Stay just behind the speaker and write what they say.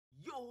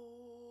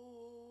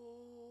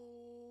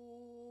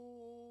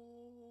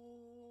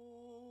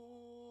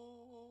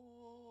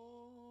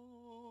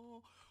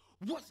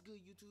What's good,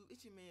 YouTube?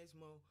 It's your man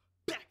Smo,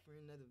 back for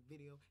another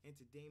video. And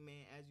today,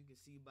 man, as you can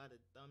see by the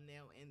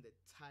thumbnail and the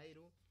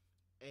title,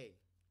 hey,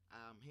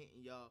 I'm hitting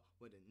y'all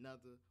with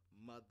another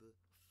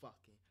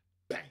motherfucking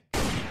bang.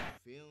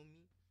 Feel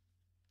me?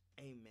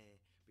 Hey, man,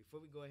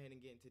 before we go ahead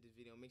and get into this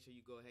video, make sure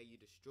you go ahead, you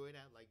destroy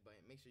that like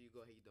button. Make sure you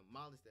go ahead, you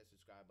demolish that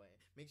subscribe button.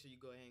 Make sure you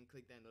go ahead and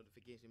click that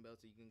notification bell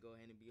so you can go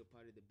ahead and be a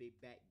part of the big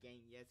back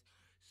gang. Yes,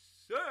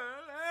 sir.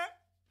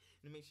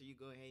 And make sure you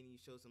go ahead and you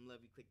show some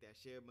love. You click that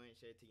share button,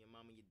 share it to your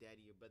mama, your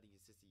daddy, your brother,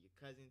 your sister, your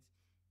cousins,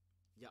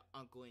 your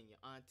uncle and your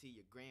auntie,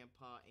 your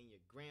grandpa and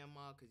your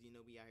grandma, because you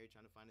know we out here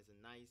trying to find us a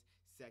nice,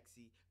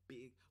 sexy,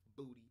 big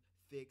booty,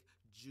 thick,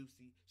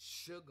 juicy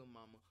sugar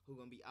mama who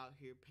gonna be out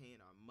here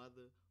paying our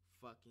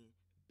motherfucking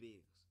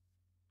bills.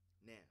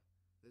 Now,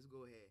 let's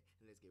go ahead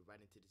and let's get right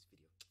into this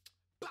video.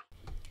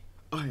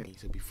 Alright,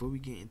 so before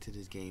we get into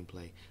this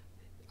gameplay,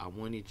 I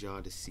wanted y'all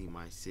to see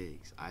my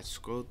Sigs. I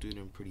scrolled through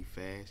them pretty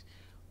fast,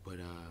 but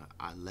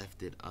I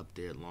left it up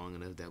there long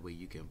enough that way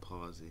you can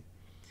pause it.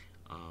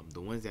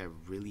 The ones that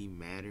really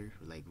matter,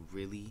 like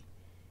really,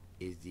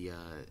 is the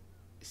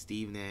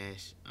Steve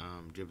Nash,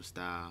 Dribble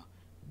Style,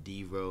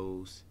 D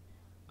Rose,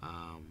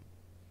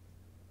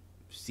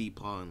 C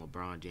Paul, and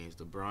LeBron James.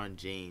 LeBron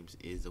James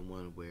is the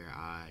one where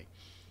I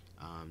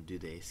do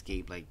the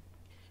escape, like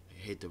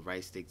hit the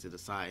right stick to the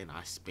side and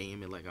I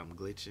spam it like I'm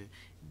glitching.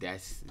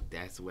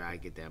 That's where I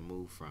get that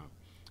move from.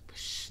 But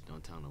shh,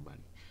 don't tell nobody.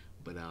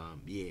 But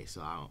yeah, so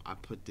I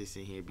put this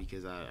in here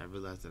because I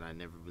realized that I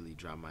never really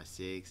dropped my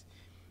Sigs,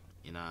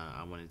 and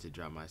I wanted to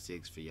drop my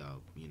Sigs for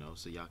y'all, you know,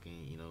 so y'all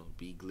can, you know,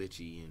 be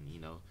glitchy and you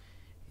know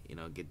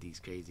get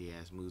these crazy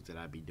ass moves that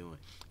I be doing.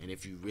 And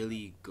if you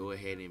really go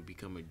ahead and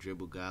become a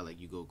dribble guy,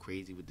 like you go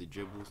crazy with the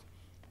dribbles,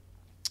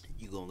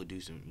 you gonna do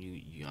some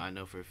I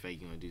know for a fact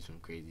you're gonna do some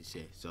crazy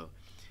shit. So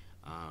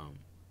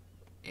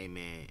hey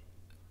man,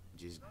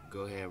 just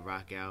go ahead,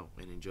 rock out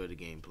and enjoy the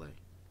gameplay.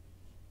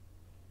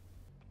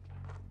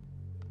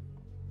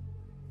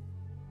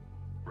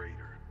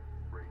 Raider.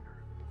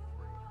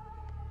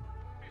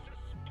 It's a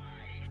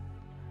spy.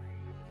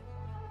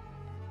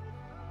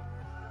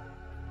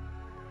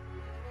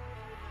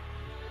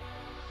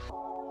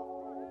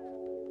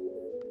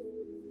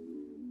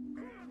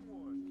 Good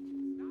one.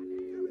 Not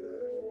give me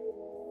that.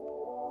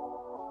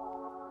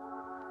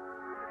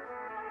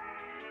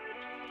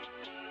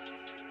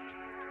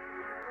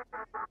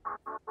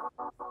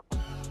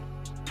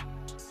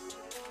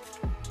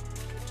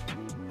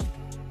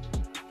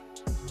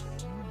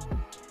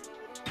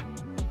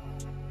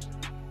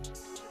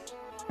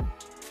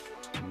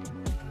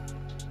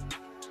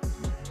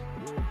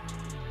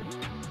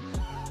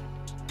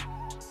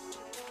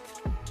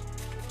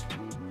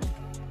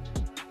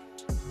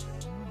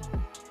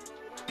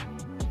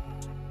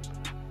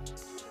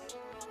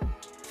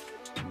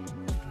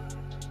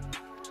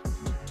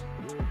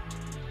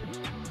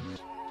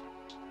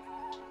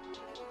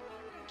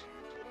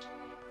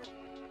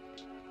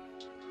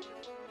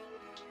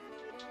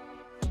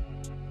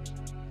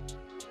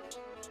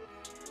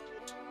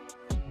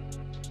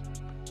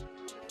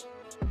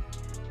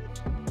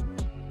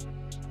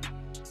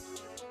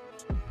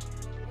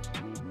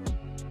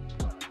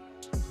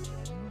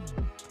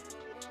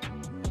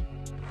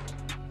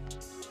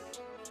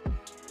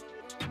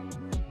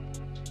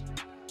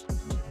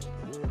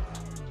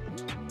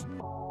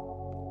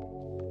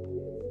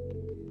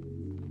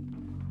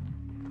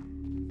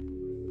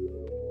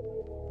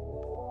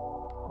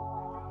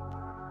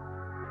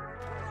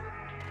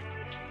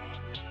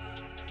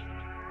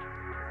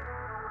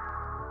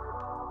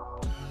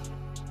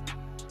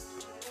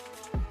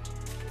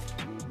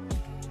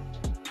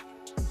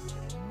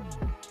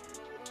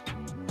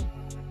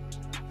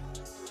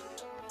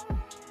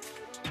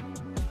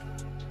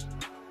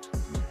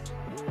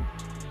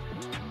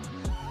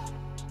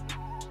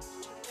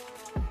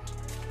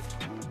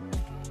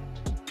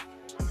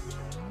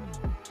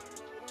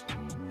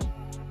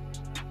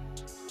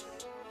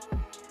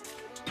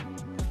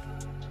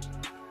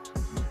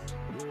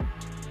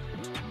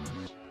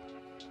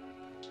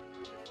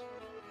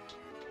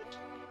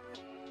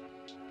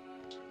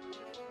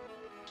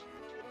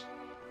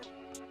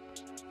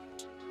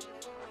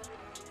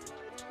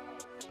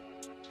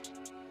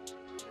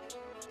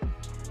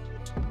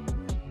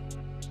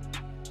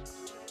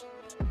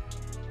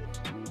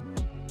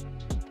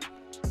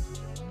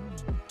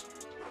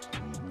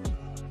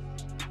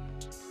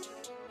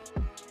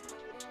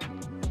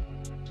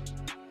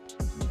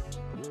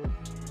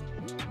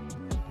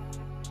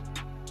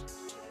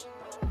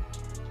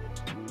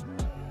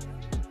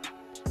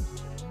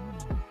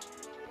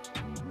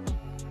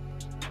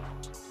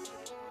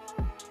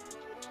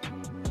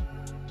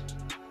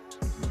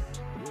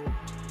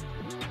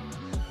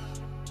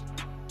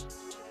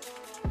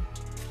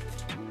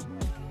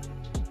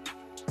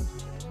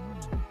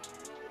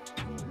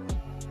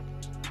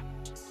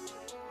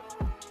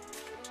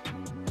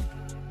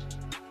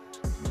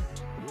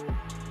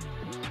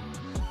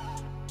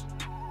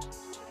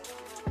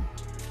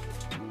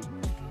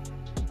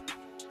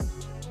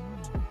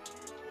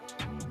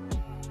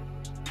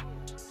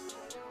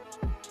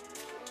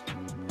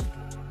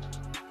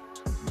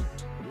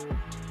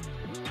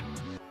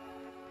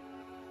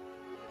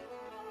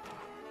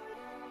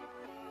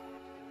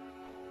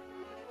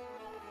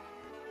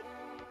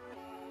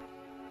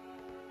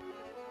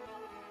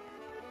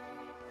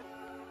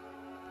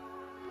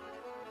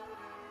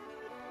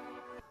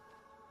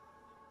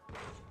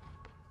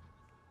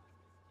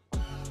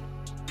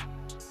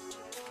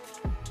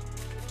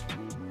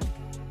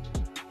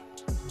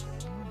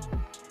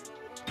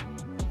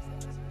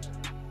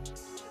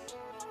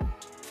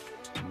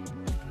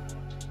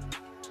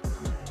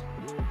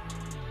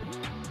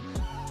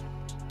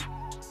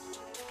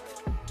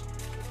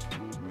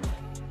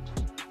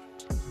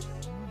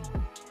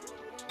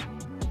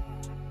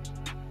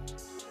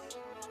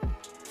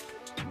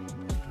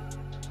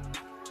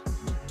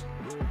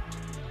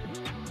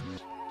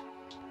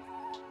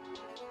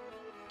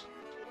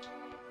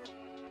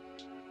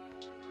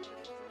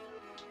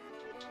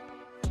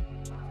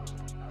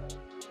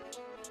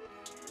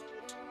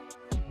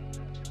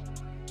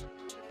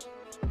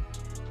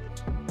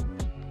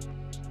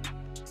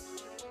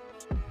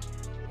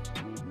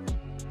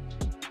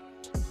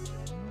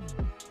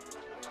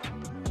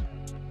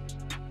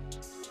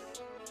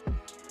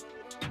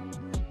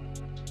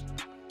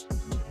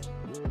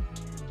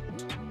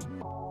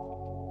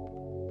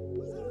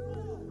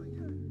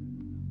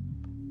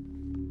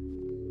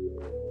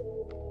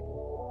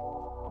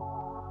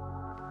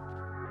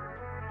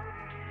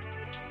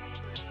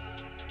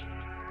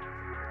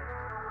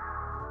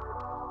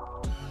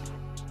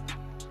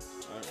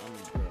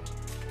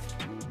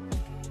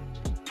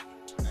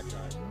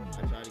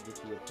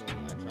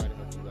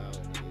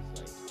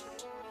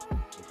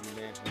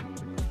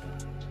 man.